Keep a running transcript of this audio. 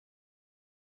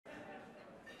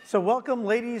So welcome,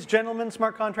 ladies, gentlemen,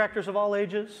 smart contractors of all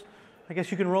ages. I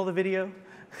guess you can roll the video.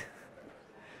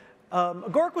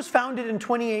 Agoric was founded in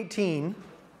 2018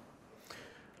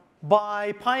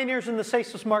 by pioneers in the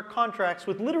space of smart contracts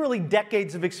with literally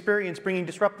decades of experience bringing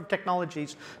disruptive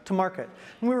technologies to market.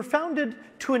 And we were founded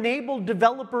to enable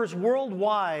developers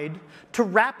worldwide to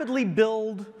rapidly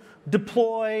build,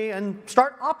 deploy, and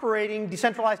start operating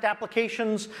decentralized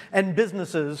applications and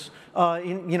businesses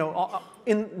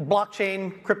in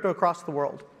blockchain crypto across the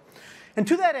world. And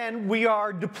to that end, we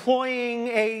are deploying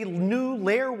a new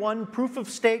layer 1 proof of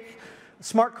stake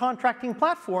smart contracting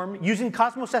platform using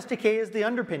Cosmos SDK as the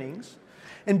underpinnings,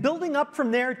 and building up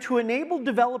from there to enable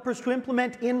developers to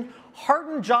implement in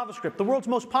hardened JavaScript, the world's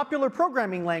most popular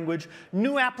programming language,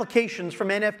 new applications from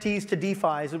NFTs to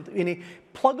DeFis in a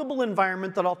pluggable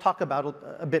environment that I'll talk about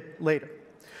a bit later.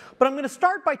 But I'm going to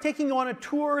start by taking you on a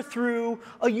tour through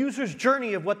a user's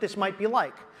journey of what this might be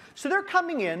like. So they're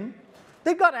coming in.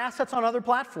 They've got assets on other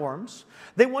platforms.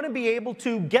 They want to be able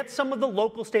to get some of the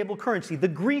local stable currency, the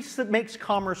grease that makes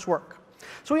commerce work.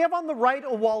 So we have on the right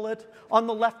a wallet, on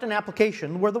the left an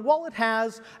application, where the wallet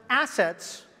has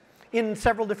assets in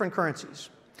several different currencies.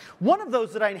 One of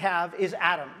those that I have is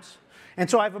atoms. And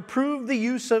so I've approved the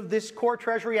use of this core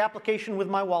treasury application with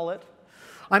my wallet.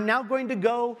 I'm now going to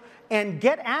go and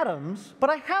get atoms, but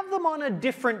I have them on a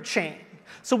different chain.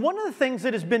 So one of the things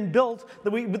that has been built,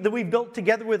 that we've built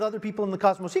together with other people in the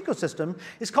Cosmos ecosystem,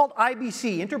 is called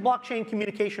IBC, Inter-Blockchain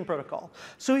Communication Protocol.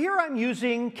 So here I'm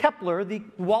using Kepler, the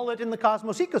wallet in the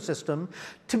Cosmos ecosystem,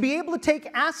 to be able to take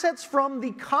assets from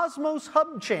the Cosmos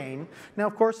hub chain. Now,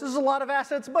 of course, this is a lot of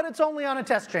assets, but it's only on a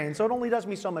test chain, so it only does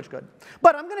me so much good.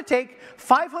 But I'm going to take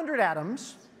 500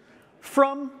 atoms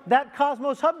from that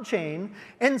Cosmos hub chain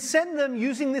and send them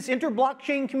using this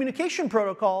inter-blockchain communication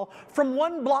protocol from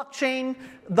one blockchain,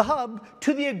 the hub,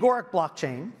 to the Agoric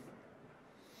blockchain.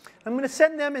 I'm going to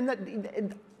send them,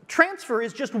 and transfer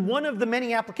is just one of the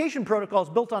many application protocols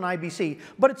built on IBC,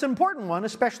 but it's an important one,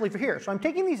 especially for here. So I'm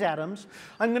taking these atoms,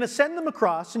 I'm going to send them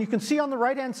across, and you can see on the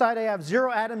right-hand side I have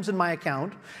 0 atoms in my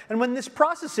account. And when this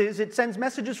processes, it sends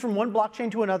messages from one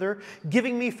blockchain to another,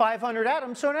 giving me 500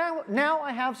 atoms. So now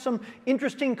I have some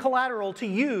interesting collateral to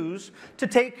use to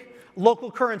take local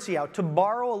currency out, to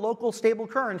borrow a local stable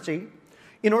currency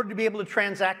in order to be able to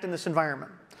transact in this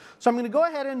environment. So I'm going to go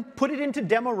ahead and put it into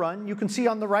demo run. You can see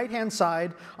on the right-hand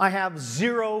side, I have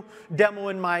 0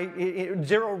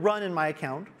 run in my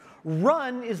account.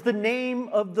 Run is the name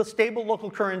of the stable local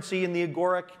currency in the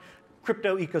Agoric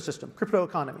crypto ecosystem, crypto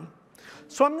economy.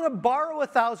 So I'm going to borrow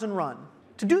 1,000 run.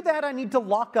 To do that, I need to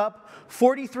lock up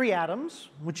 43 atoms,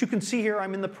 which you can see here.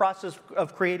 I'm in the process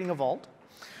of creating a vault.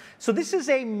 So this is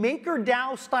a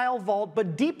MakerDAO style vault,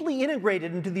 but deeply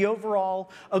integrated into the overall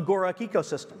Agoric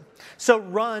ecosystem. So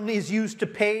run is used to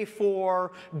pay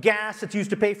for gas, it's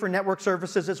used to pay for network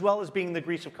services, as well as being the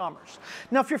grease of commerce.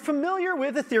 Now, if you're familiar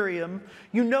with Ethereum,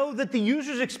 you know that the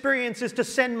user's experience is to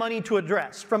send money to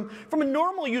address. From a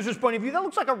normal user's point of view, that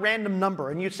looks like a random number,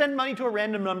 and you send money to a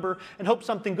random number and hope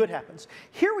something good happens.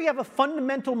 Here we have a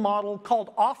fundamental model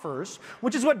called offers,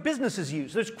 which is what businesses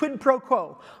use. There's quid pro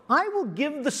quo. I will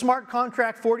give the smart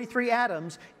contract 43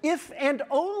 atoms if and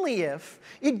only if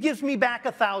it gives me back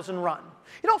 1,000 run.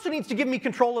 It also needs to give me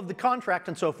control of the contract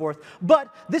and so forth,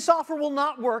 but this offer will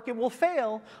not work, it will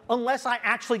fail, unless I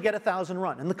actually get 1,000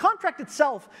 run. And the contract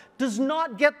itself does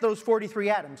not get those 43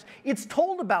 atoms. It's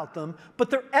told about them, but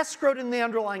they're escrowed in the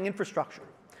underlying infrastructure.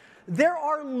 There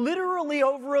are literally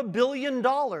over $1 billion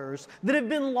that have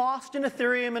been lost in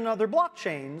Ethereum and other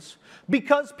blockchains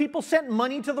because people sent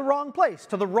money to the wrong place,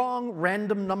 to the wrong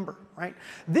random number, right?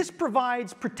 This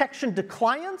provides protection to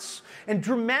clients and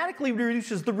dramatically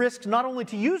reduces the risks not only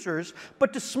to users,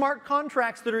 but to smart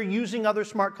contracts that are using other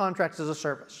smart contracts as a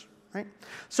service, right?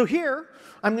 So here,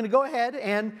 I'm going to go ahead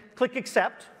and click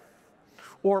accept,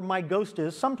 or my ghost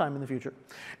is sometime in the future.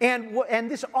 And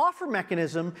this offer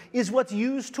mechanism is what's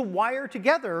used to wire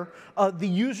together the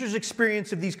user's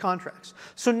experience of these contracts.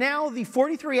 So now the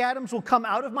 43 atoms will come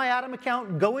out of my atom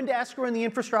account, go into escrow in the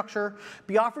infrastructure,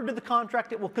 be offered to the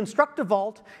contract. It will construct a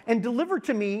vault and deliver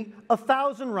to me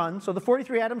 1,000 run. So the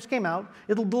 43 atoms came out.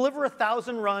 It'll deliver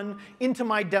 1,000 run into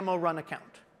my demo run account.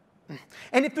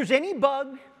 And if there's any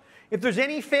bug, if there's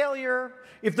any failure,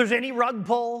 if there's any rug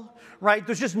pull, right,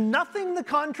 there's just nothing the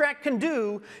contract can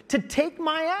do to take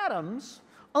my atoms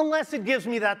unless it gives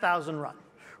me that 1,000 run.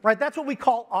 Right? That's what we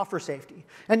call offer safety.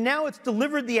 And now it's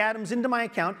delivered the atoms into my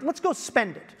account. Let's go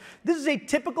spend it. This is a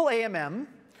typical AMM,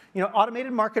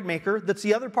 automated market maker. That's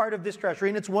the other part of this treasury,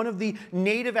 and it's one of the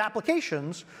native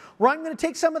applications where I'm going to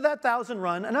take some of that 1,000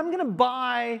 run, and I'm going to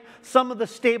buy some of the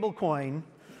stable coin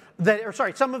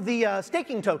some of the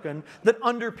staking token that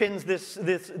underpins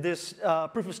this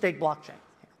proof of stake blockchain.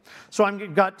 So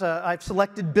I've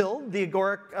selected build the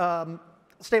Agoric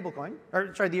stablecoin,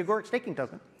 or sorry, the Agoric staking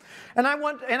token, and I'm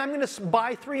going to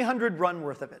buy 300 run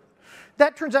worth of it.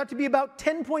 That turns out to be about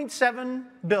 10.7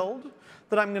 build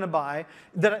that I'm going to buy,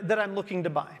 that I'm looking to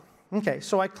buy. Okay,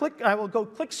 so I will go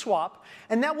click swap,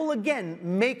 and that will again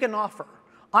make an offer.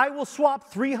 I will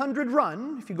swap 300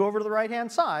 run, if you go over to the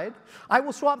right-hand side, I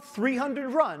will swap 300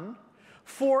 run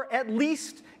for at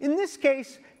least, in this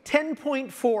case,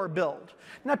 10.4 build.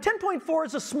 Now 10.4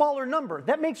 is a smaller number.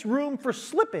 That makes room for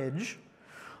slippage,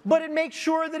 but it makes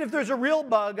sure that if there's a real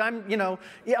bug,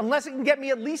 unless it can get me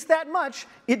at least that much,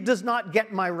 it does not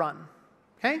get my run,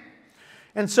 okay?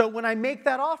 And so when I make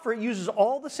that offer, it uses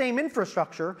all the same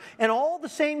infrastructure and all the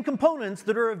same components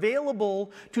that are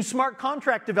available to smart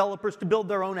contract developers to build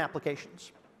their own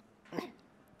applications.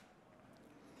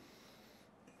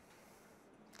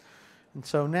 And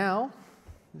so now,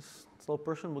 this slow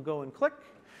person will go and click.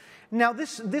 Now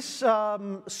this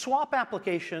swap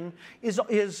application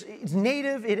is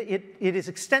native, it is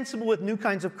extensible with new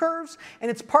kinds of curves, and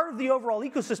it's part of the overall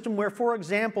ecosystem where, for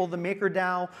example, the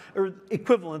MakerDAO or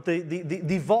equivalent,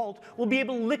 the vault, will be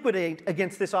able to liquidate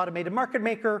against this automated market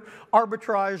maker.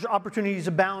 Arbitrage opportunities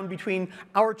abound between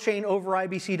our chain over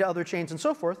IBC to other chains and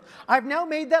so forth. I've now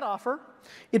made that offer.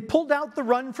 It pulled out the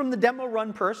run from the demo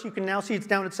run purse. You can now see it's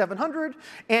down at 700,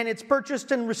 and it's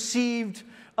purchased and received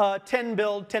 10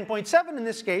 build, 10.7 in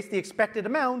this case, the expected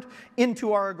amount,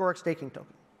 into our Agoric staking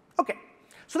token. Okay,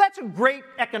 so that's a great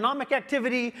economic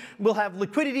activity. We'll have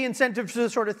liquidity incentives for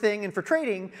this sort of thing and for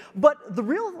trading, but the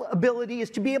real ability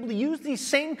is to be able to use these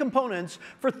same components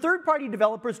for third-party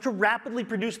developers to rapidly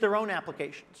produce their own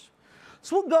applications.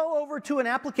 So we'll go over to an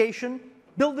application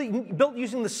built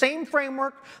using the same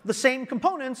framework, the same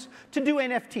components, to do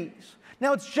NFTs.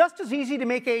 Now, it's just as easy to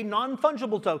make a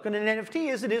non-fungible token, an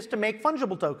NFT, as it is to make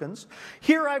fungible tokens.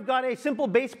 Here I've got a simple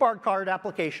baseball card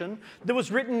application that was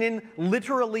written in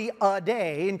literally a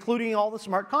day, including all the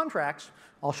smart contracts.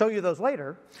 I'll show you those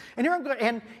later. And here I'm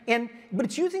going, but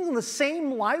it's using the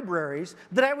same libraries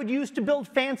that I would use to build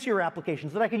fancier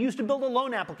applications, that I could use to build a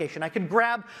loan application. I could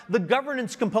grab the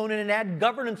governance component and add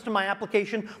governance to my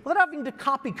application without having to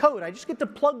copy code. I just get to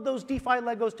plug those DeFi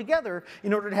Legos together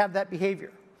in order to have that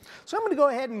behavior. So I'm going to go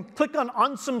ahead and click on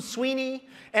Ansem Sweeney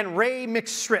and Ray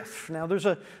McStriff. Now, there's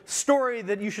a story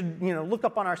that you should look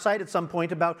up on our site at some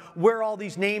point about where all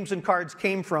these names and cards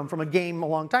came from a game a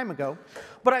long time ago.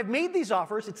 But I've made these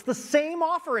offers. It's the same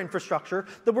offer infrastructure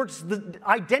that works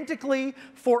identically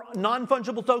for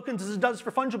non-fungible tokens as it does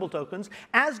for fungible tokens,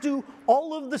 as do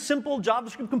all of the simple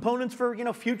JavaScript components for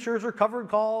futures or covered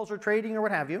calls or trading or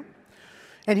what have you.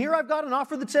 And here I've got an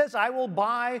offer that says I will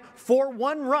buy for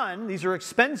 1 run. These are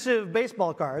expensive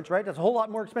baseball cards, right? That's a whole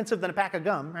lot more expensive than a pack of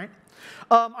gum, right?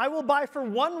 I will buy for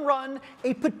 1 run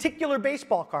a particular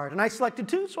baseball card. And I selected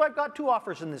 2, so I've got 2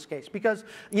 offers in this case. Because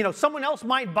someone else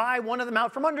might buy one of them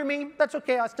out from under me. That's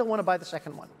OK. I still want to buy the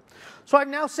second one. So I've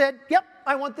now said, yep,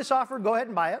 I want this offer. Go ahead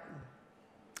and buy it.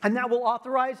 And that will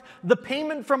authorize the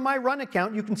payment from my run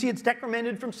account. You can see it's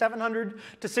decremented from 700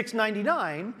 to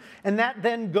 699. And that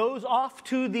then goes off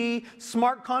to the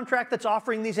smart contract that's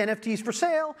offering these NFTs for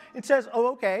sale. It says, oh,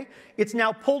 OK. It's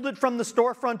now pulled it from the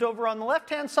storefront over on the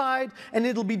left-hand side, and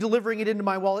it'll be delivering it into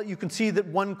my wallet. You can see that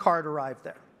 1 card arrived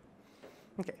there.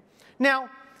 OK. Now,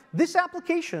 this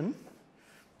application,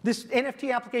 this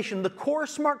NFT application, the core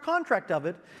smart contract of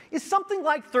it, is something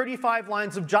like 35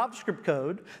 lines of JavaScript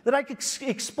code that I could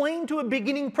explain to a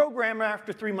beginning programmer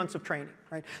after 3 months of training.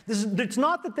 Right? It's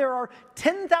not that there are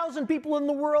 10,000 people in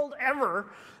the world ever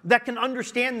that can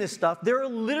understand this stuff. There are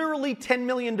literally 10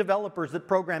 million developers that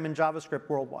program in JavaScript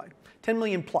worldwide, 10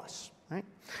 million plus. Right?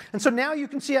 And so now you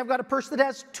can see I've got a purse that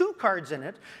has 2 cards in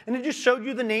it, and it just showed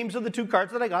you the names of the 2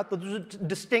 cards that I got. Those are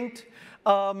distinct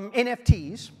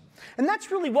NFTs. And that's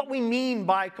really what we mean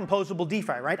by composable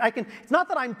DeFi, right? It's not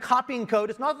that I'm copying code.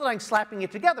 It's not that I'm slapping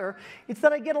it together. It's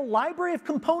that I get a library of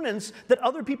components that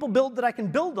other people build that I can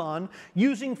build on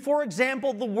using, for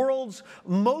example, the world's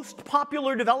most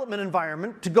popular development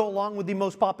environment to go along with the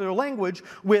most popular language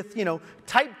with,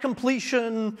 type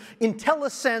completion,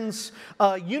 IntelliSense,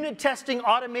 unit testing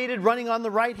automated running on the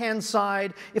right-hand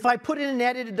side. If I put in an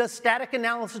edit, it does static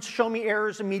analysis to show me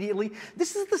errors immediately.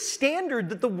 This is the standard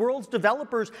that the world's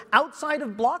developers outside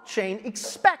of blockchain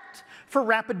expect for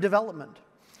rapid development,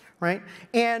 right?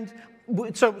 And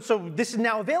so this is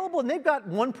now available, and they've got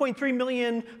 1.3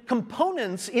 million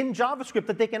components in JavaScript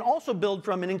that they can also build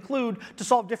from and include to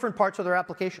solve different parts of their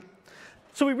application.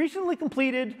 So we recently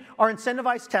completed our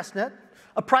incentivized testnet.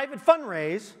 a private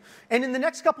fundraise, and in the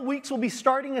next couple weeks we'll be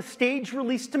starting a staged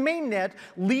release to mainnet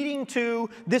leading to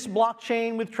this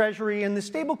blockchain with Treasury and the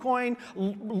stablecoin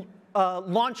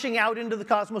launching out into the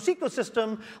Cosmos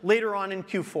ecosystem later on in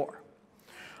Q4.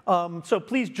 So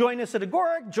please join us at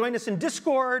Agoric, join us in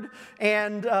Discord,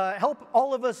 and help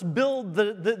all of us build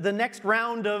the next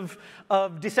round of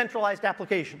decentralized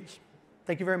applications.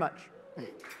 Thank you very much.